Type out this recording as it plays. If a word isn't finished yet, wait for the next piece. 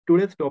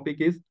today's topic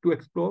is to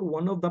explore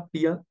one of the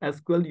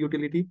PLSQL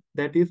utility,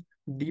 that is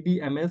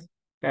DBMS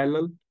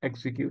parallel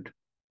execute.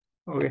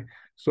 Okay,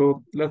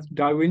 so let's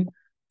dive in.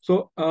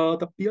 So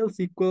the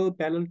PLSQL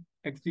parallel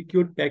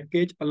execute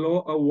package allow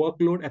a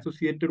workload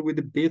associated with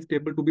the base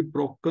table to be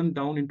broken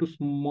down into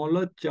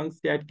smaller chunks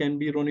that can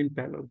be run in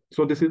parallel.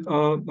 So this is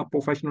a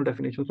professional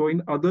definition. So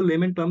in other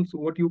layman terms,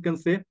 what you can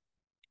say,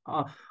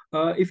 uh,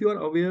 if you are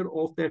aware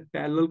of that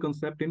parallel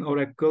concept in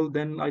Oracle,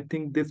 then I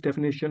think this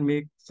definition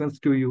makes sense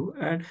to you.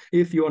 And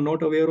if you are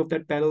not aware of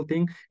that parallel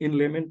thing, in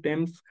layman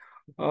terms,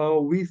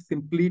 we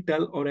simply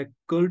tell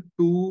Oracle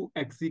to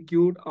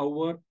execute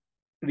our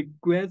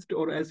request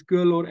or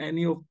SQL or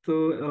any of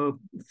the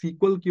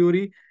SQL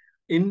query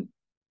in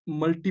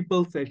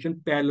multiple sessions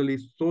parallelly,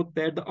 so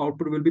that the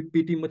output will be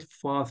pretty much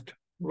fast,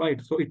 right?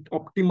 So it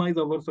optimize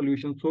our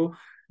solution. So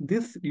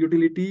this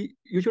utility,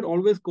 you should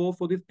always go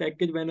for this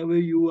package whenever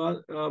you are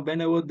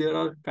whenever there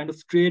are kind of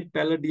straight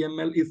parallel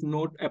DML is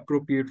not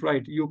appropriate,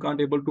 right? You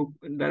can't able to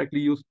directly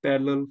use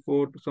parallel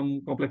for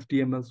some complex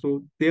DML.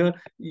 So there,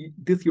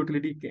 this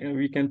utility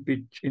we can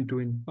pitch into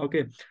in.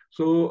 Okay,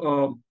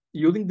 so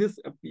using this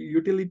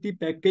utility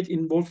package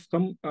involves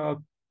some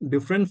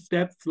different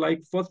steps.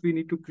 Like first we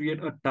need to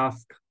create a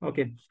task.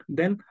 Okay,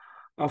 then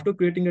after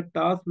creating a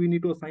task, we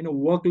need to assign a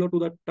workload to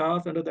that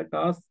task. Under that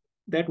task,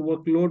 that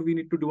workload we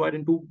need to divide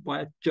into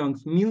by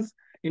chunks. Means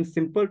in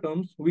simple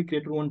terms, we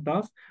created one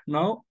task.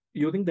 Now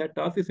using that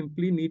task, you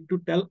simply need to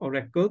tell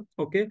Oracle,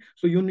 okay,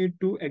 so you need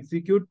to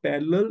execute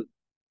parallel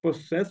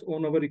process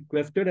on our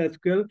requested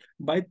SQL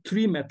by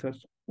three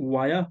methods: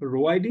 via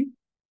row ID,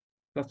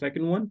 the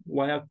second one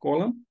via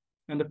column,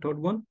 and the third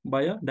one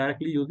via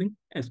directly using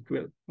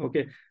SQL.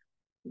 Okay,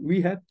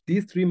 we have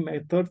these three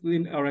methods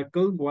in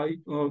Oracle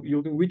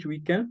using which we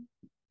can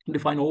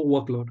define our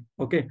workload.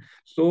 Okay,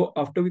 so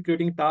after we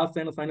creating tasks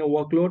and assign a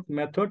workload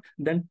method,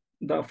 then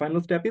the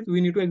final step is we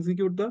need to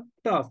execute the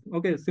task.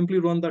 Okay, simply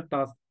run the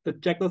task. The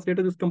check the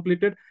status is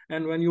completed,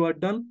 and when you are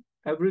done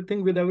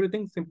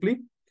everything,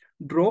 simply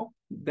drop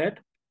that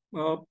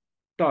uh,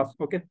 task.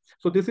 Okay,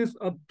 so this is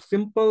a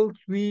simple,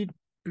 sweet,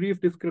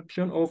 brief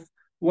description of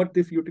what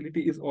this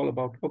utility is all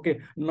about. Okay,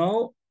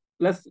 now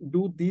let's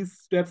do these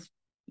steps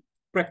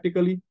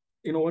practically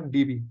in our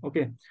DB.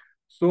 Okay,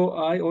 so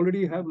I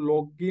already have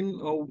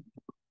login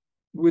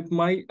with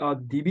my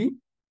DB.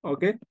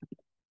 Okay,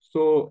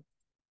 so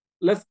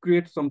let's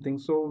create something.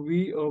 So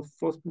we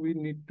first we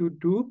need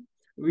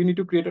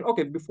to create it.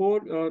 Okay,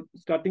 before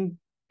starting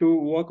to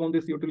work on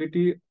this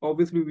utility,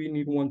 obviously we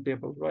need one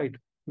table, right?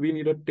 We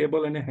need a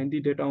table and a handy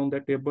data on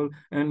that table,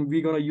 and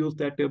we're gonna use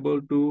that table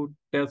to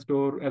test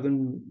or as a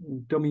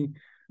dummy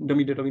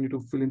data we need to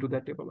fill into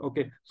that table.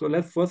 Okay, so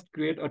let's first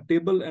create a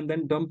table and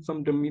then dump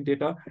some dummy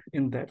data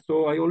in that.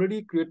 So I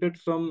already created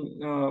some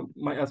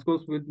my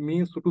SQLs with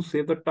me, so to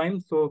save the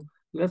time, so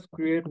let's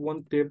create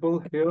one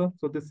table here.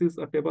 So this is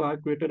a table I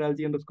created,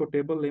 LG underscore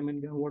table,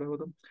 layman, whatever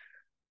the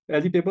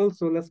LG table.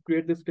 So let's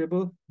create this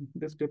table.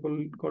 This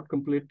table got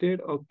completed.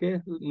 Okay,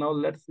 now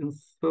let's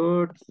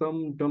insert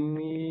some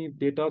dummy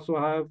data. So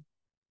I have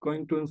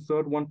going to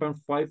insert 1.5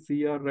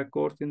 CR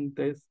records in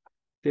this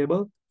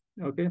table.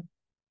 Okay,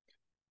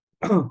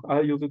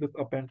 I use this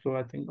append, so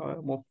I think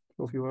most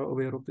of you are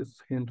aware of this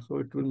hint. So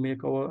it will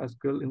make our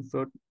SQL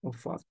insert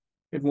fast.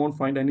 It won't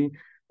find any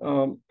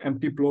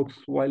empty blocks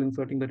while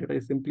inserting the data.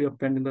 It's simply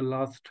append in the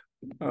last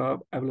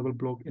available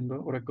block in the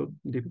Oracle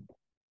DB.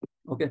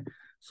 Okay,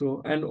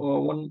 so and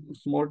one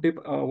small tip: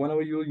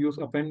 whenever you use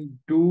append,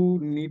 do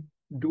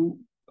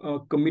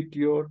commit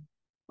your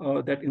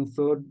that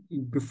insert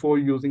before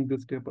using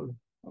this table.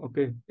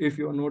 Okay, if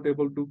you are not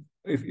able to,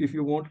 if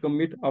you won't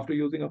commit after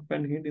using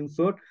append hint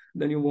insert,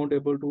 then you won't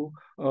able to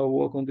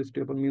work on this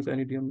table, means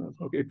any DMS.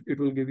 Okay, it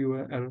will give you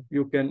an error.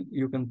 You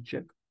can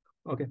check.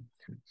 Okay,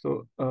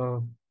 so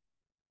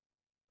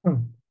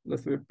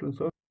let's wait to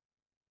insert.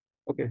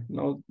 Okay,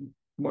 now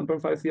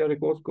 1.5 CR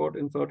records got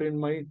inserted in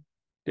my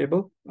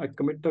table. I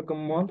commit the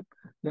command,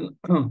 then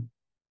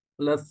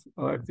let's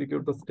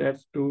execute the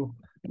stats to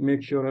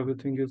make sure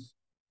everything is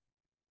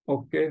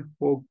okay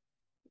for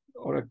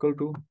Oracle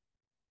to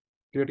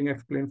creating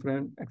explain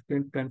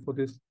plan for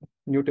this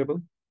new table.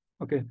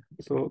 Okay,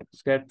 so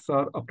stats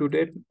are up to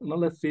date. Now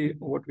let's see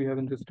what we have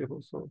in this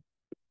table. So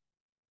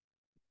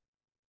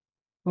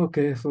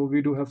okay, so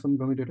we do have some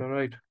dummy data,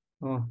 right?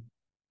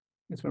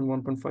 It's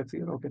around 1.5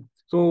 CR. Okay,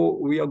 so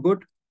we are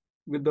good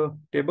with the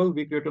table.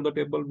 We created the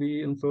table,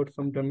 we insert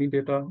some dummy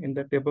data in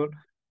that table.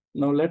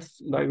 Now let's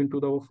dive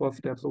into the first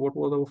step. So what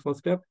was our first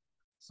step?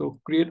 So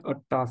create a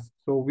task.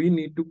 So we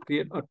need to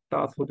create a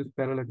task for this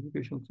parallel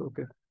execution. So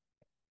okay.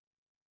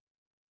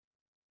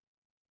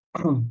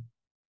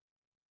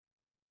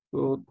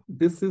 So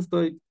this is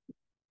the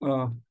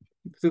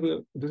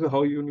this is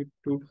how you need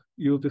to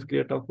use this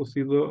create task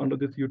procedure under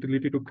this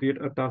utility to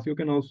create a task. You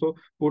can also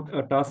put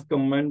a task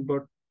command,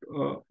 but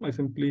I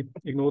simply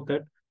ignore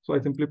that. So I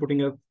simply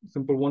putting a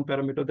simple one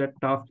parameter, that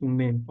task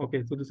name.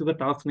 Okay, so this is the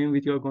task name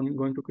which you are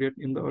going to create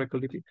in the Oracle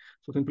DB.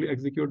 So simply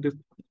execute this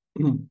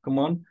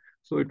command.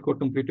 So it got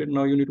completed.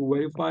 Now you need to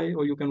verify,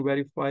 or you can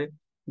verify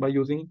by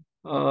using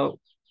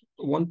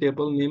one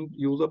table named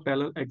user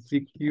parallel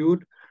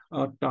execute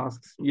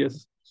tasks.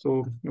 Yes.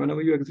 So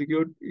whenever you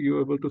execute,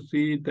 you're able to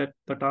see that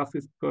the task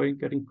is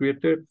getting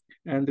created,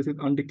 and this is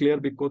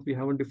undeclared because we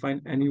haven't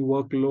defined any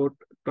workload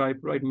type,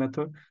 right,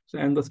 method. So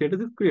and the status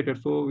is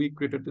created. So we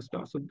created this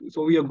task.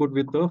 So we are good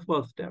with the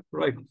first step,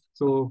 right?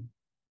 So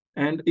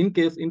and in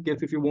case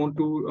if you want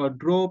to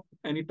drop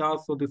any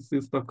task, so this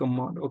is the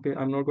command. Okay,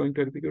 I'm not going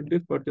to execute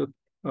this, but just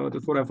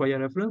for FYI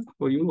reference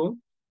for you all.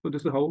 So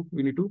this is how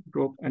we need to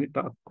drop any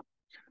task.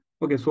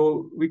 Okay,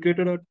 so we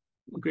created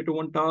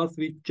one task.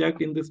 We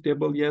checked in this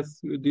table.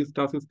 Yes, this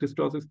task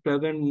is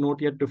present,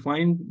 not yet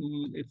defined.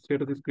 Its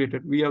status is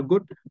created. We are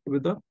good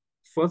with the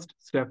first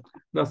step.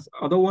 The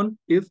other one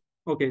is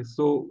okay.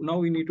 So now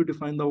we need to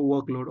define the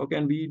workload. Okay,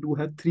 and we do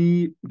have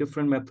three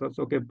different methods.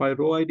 Okay, by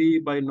row ID,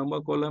 by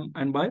number column,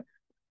 and by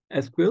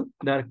SQL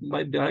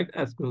direct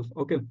SQL.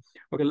 Okay,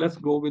 okay. Let's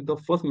go with the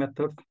first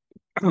method.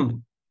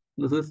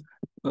 This is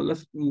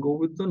let's go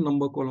with the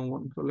number column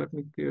one. So let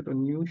me create a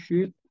new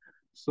sheet.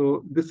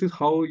 So this is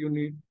how you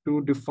need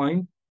to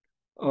define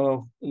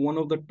one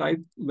of the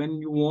type when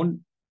you want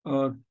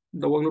the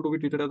workload to be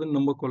treated as a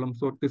number column.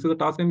 So this is the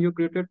task name you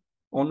created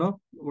on a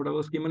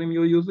whatever schema name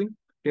you're using,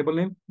 table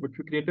name which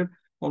you created,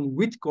 on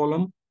which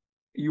column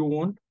you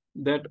want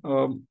that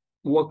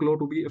workload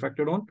to be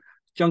affected on,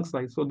 chunk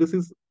size. So this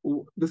is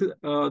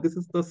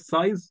the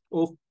size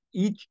of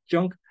each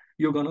chunk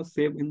you're gonna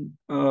save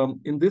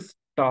in this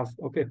task.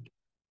 Okay,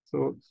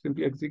 so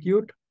simply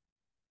execute.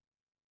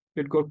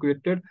 It got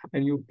created,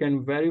 and you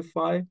can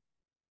verify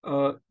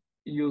uh,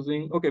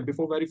 using, okay,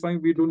 before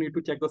verifying, we do need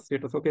to check the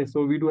status. Okay,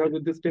 so we do have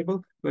with this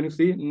table, when you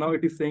see now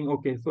it is saying,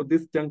 okay, so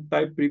this chunk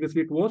type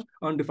previously it was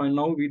undefined.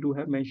 Now we do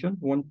have mentioned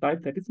one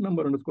type that is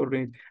number underscore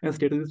range, and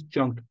status is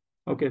chunked.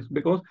 Okay, so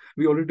because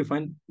we already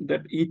defined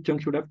that each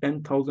chunk should have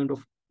 10,000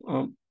 of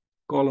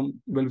column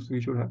values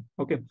we should have.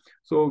 Okay,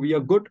 so we are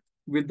good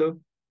with the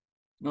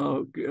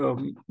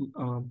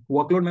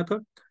workload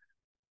method.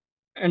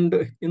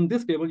 And in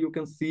this table, you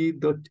can see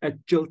the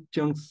actual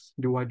chunks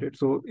divided.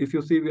 So if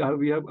you see, we have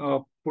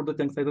put the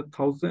chunk size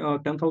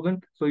of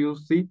 10,000. So you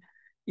see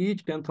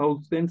each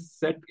 10,000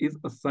 set is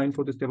assigned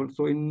for this table.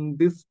 So in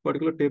this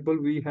particular table,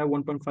 we have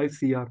 1.5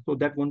 CR. So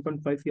that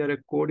 1.5 CR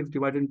code is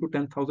divided into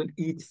 10,000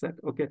 each set.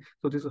 Okay,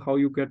 so this is how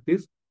you get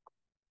this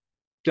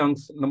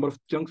chunks, number of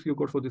chunks you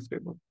got for this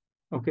table.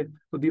 Okay,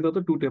 so these are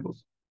the two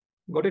tables.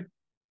 Got it?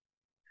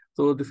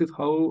 So this is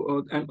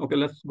how, and okay,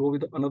 let's go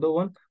with another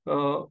one.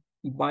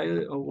 By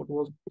what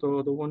was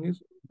the one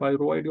is by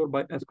row ID or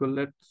by SQL.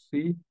 Let's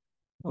see.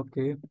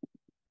 Okay,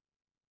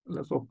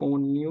 let's open a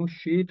new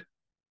sheet.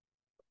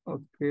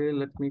 Okay,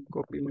 let me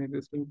copy my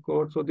existing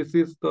code. So this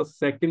is the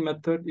second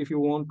method. If you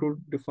want to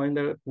define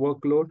the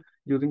workload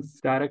using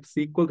direct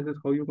SQL, this is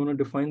how you're going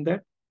to define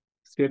that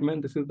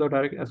statement. This is the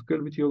direct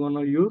SQL which you're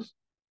going to use.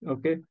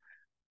 Okay,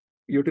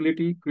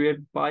 utility create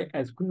by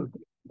SQL.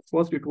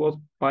 First it was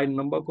by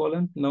number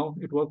column. Now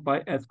it was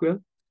by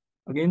SQL.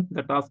 Again,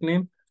 the task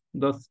name,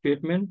 the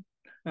statement,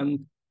 and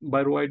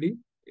by row ID,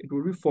 it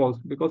will be false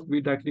because we're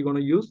directly going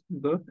to use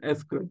the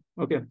SQL.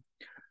 Okay.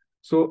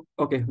 So,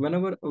 okay,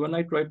 when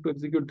I try to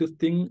execute this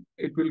thing,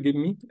 it will give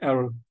me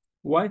error.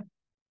 Why?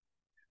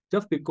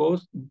 Just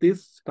because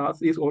this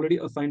task is already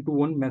assigned to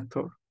one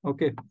method.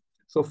 Okay.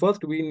 So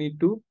first we need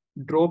to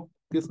drop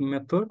this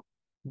method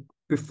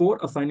before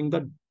assigning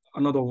the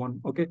another one.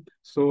 Okay.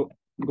 So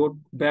go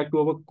back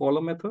to our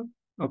column method.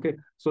 Okay,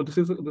 so this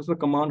is a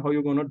command how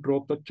you're gonna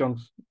drop the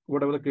chunks,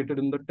 whatever created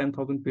in the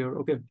 10,000 pair.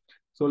 Okay,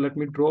 so let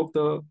me drop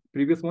the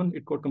previous one.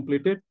 It got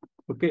completed.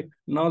 Okay,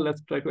 now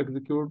let's try to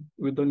execute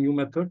with the new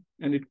method,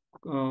 and it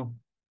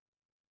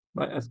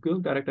by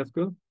SQL, direct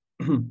SQL.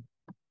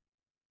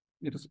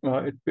 It's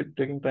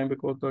taking time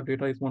because the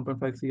data is 1.5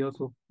 CR,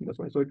 so that's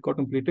why. So it got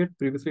completed.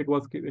 Previously, it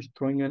was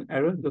throwing an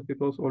error just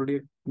because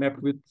already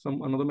mapped with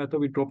some another method.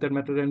 We dropped that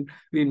method and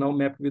we now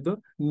mapped with the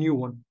new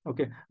one.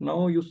 Okay,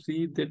 now you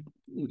see that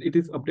it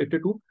is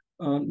updated to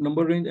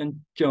number range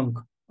and chunk.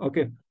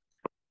 Okay,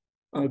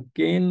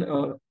 again,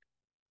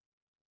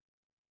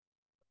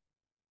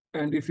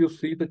 and if you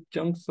see the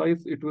chunk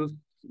size, it will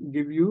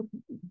give you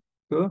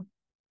the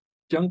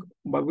chunk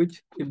by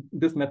which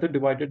this method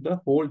divided the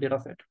whole data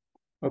set.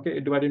 Okay,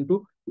 it divided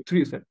into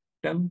three sets,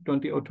 10,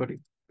 20, or 30.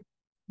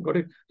 Got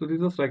it? So this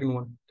is the second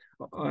one.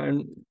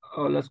 And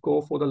let's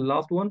go for the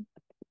last one.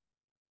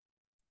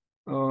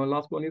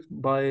 Last one is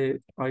by,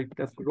 I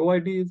guess, row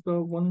ID is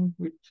the one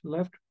which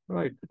left,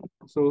 right?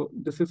 So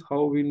this is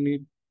how we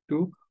need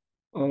to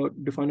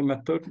define a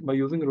method by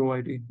using row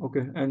ID.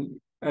 Okay, and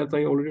as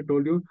I already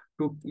told you,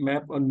 to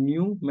map a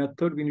new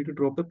method, we need to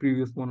drop the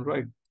previous one,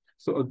 right?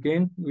 So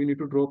again, we need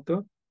to drop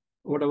the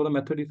whatever the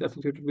method is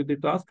associated with the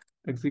task,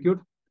 execute.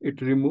 It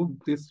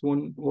removed this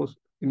one was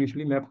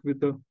initially mapped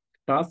with the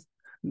task.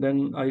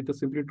 Then I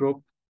just simply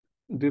drop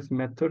this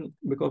method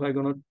because I'm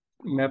gonna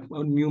map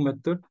a new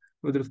method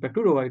with respect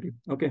to row ID.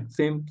 Okay,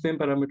 same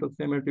parameters,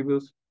 same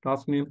attributes,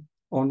 task name,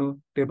 owner,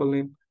 table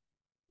name,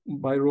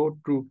 by row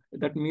true.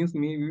 That means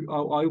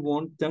I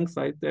want chunk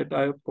size that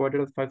I have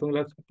provided as 5,000.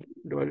 Let's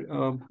divide,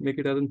 make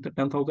it as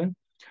 10,000.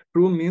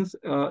 True means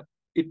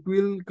it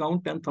will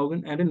count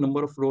 10,000 and a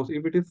number of rows.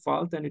 If it is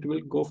false, then it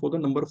will go for the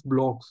number of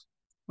blocks.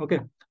 Okay,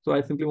 so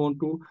I simply want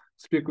to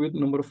stick with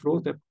number of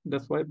rows.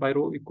 That's why by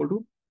row equal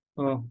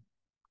to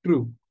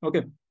true.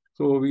 Okay,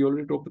 so we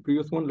already talked the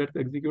previous one. Let's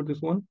execute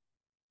this one.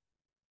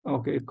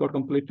 Okay, it got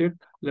completed.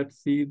 Let's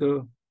see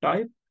the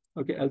type.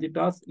 Okay, LG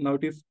task. Now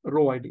it is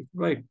row ID,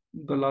 right?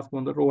 The last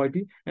one, the row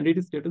ID, and it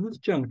is status is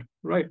chunked,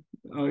 right?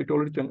 It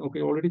already chunked.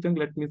 Okay, already chunked.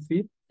 Let me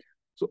see.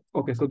 So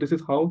okay, so this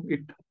is how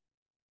it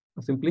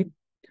simply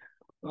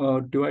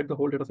divide the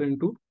whole data set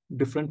into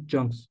different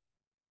chunks.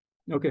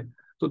 Okay,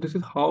 so this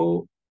is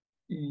how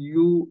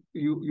you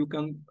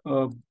can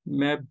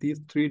map these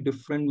three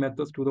different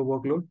methods to the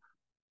workload.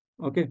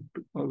 Okay,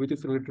 which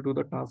is related to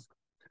the task.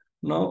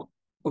 Now,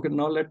 okay,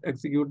 now let's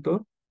execute the.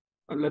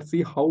 Let's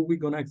see how we're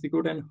gonna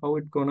execute and how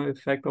it's gonna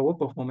affect our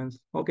performance.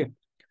 Okay,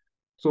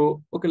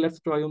 so okay, let's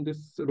try on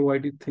this row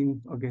ID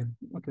thing again.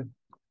 Okay,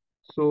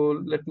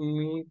 so let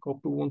me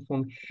copy one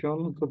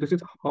function. So this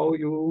is how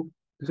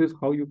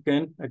you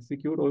can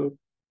execute, or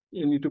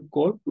you need to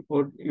call,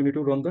 or you need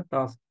to run the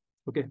task.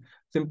 Okay,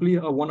 simply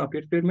a one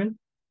update statement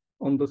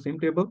on the same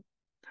table.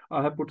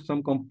 I have put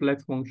some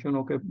complex function,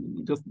 okay,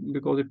 just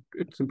because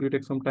it simply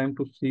takes some time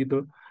to see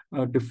the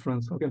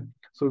difference. Okay,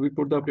 so we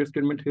put the update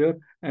statement here,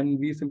 and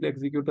we simply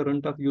execute the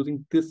run task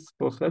using this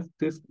process.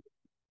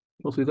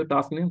 So is the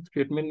task name,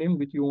 statement name,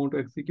 which you want to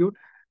execute,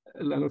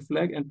 language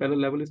flag, and parallel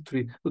level is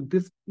 3. So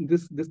this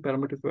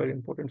parameter is very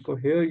important. So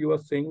here you are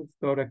saying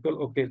the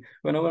Oracle, okay,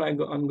 whenever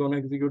I'm gonna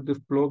execute this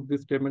block,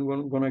 this statement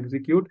I'm gonna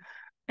execute,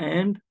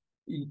 and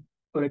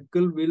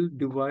Oracle will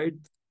divide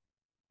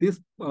this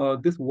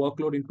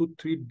workload into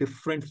 3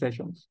 different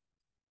sessions.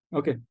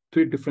 Okay,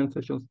 3 different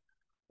sessions.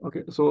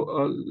 Okay, so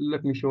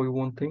let me show you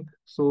one thing.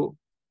 So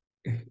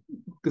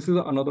this is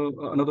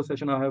another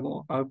session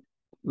I've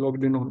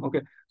logged in on.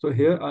 Okay, so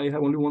here I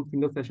have only one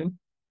single session.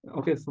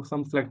 Okay, so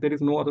some select, there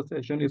is no other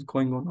session is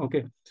going on.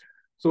 Okay,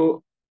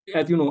 so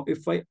as you know,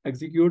 if I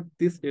execute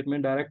this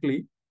statement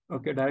directly,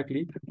 okay,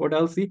 directly, what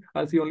I'll see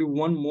only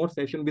one more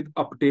session with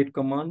update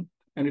command,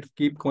 and it's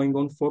keep going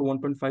on for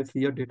 1.5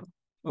 CR data.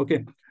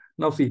 Okay,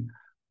 now see,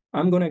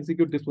 I'm going to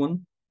execute this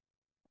one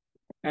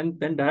and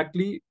then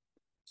directly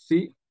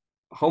see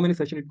how many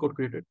sessions it got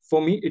created.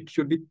 For me, it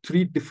should be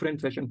 3 different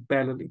sessions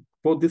parallelly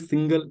for this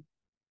single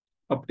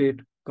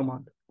update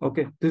command.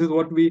 Okay, this is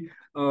what we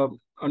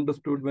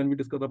understood when we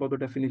discussed about the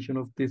definition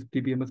of this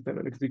DBMS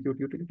parallel execute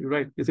utility,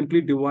 right? We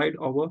simply divide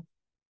our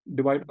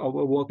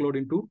workload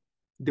into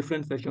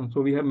different sessions.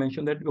 So we have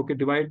mentioned that, okay,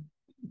 divide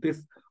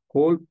this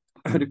whole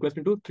request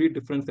into 3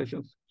 different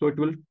sessions. So it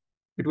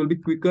will be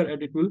quicker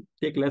and it will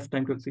take less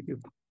time to execute.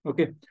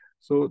 Okay,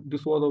 so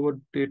this was our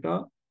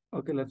data.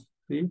 Okay, let's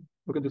see.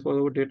 Okay, this was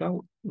our data.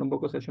 Number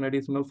of session ID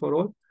is null for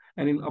all.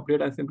 And in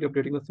update, I'm simply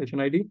updating the session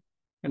ID.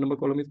 And number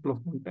column is plus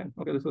 110.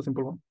 Okay, this is a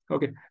simple one.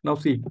 Okay, now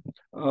see,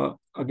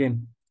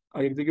 again,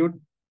 I execute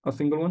a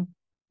single one.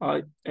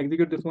 I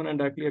execute this one and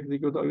directly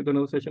execute with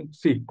another session.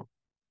 See,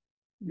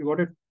 you got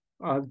it?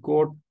 I've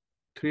got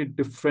 3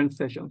 different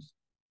sessions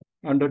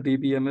under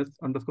DBMS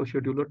underscore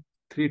scheduler,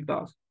 3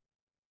 tasks.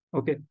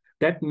 Okay,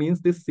 that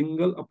means this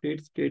single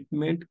update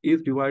statement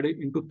is divided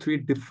into 3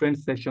 different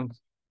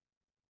sessions.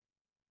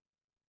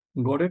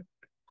 Got it?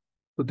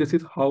 So this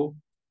is how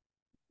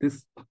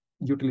this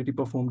utility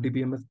perform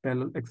DBMS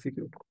parallel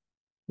execute.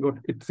 Got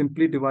it? It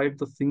simply divides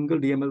the single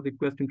DML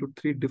request into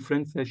 3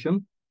 different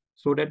sessions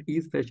so that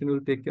each session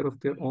will take care of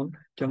their own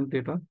chunk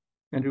data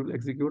and it will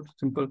execute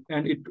simple.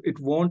 And it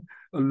won't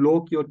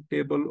lock your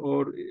table,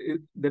 or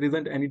there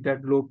isn't any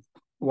deadlock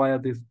via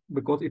this,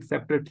 because it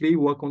separately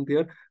work on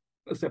their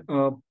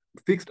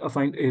fixed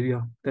assigned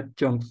area, that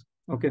chunks.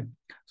 Okay,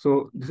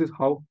 so this is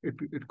how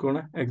it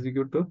gonna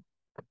execute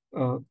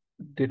the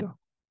data.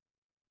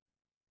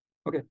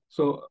 Okay,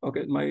 so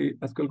okay, my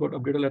SQL got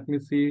updated. Let me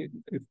see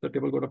if the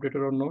table got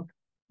updated or not.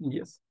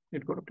 Yes,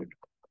 it got updated.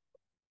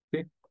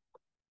 Okay,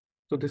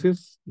 so this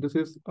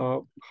is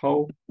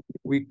how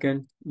we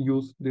can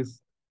use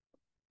this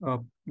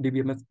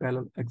DBMS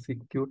parallel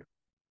execute.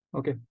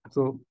 Okay,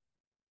 so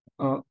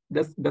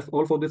that's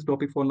all for this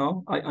topic for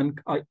now.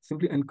 I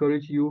simply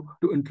encourage you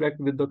to interact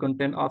with the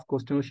content, ask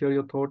questions, share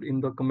your thought in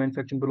the comment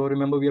section below.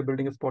 Remember, we are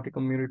building a sporty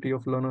community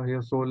of learner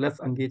here, so let's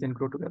engage and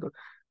grow together.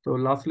 So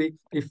lastly,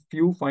 if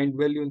you find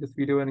value in this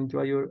video and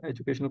enjoy your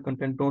educational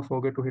content, don't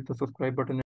forget to hit the subscribe button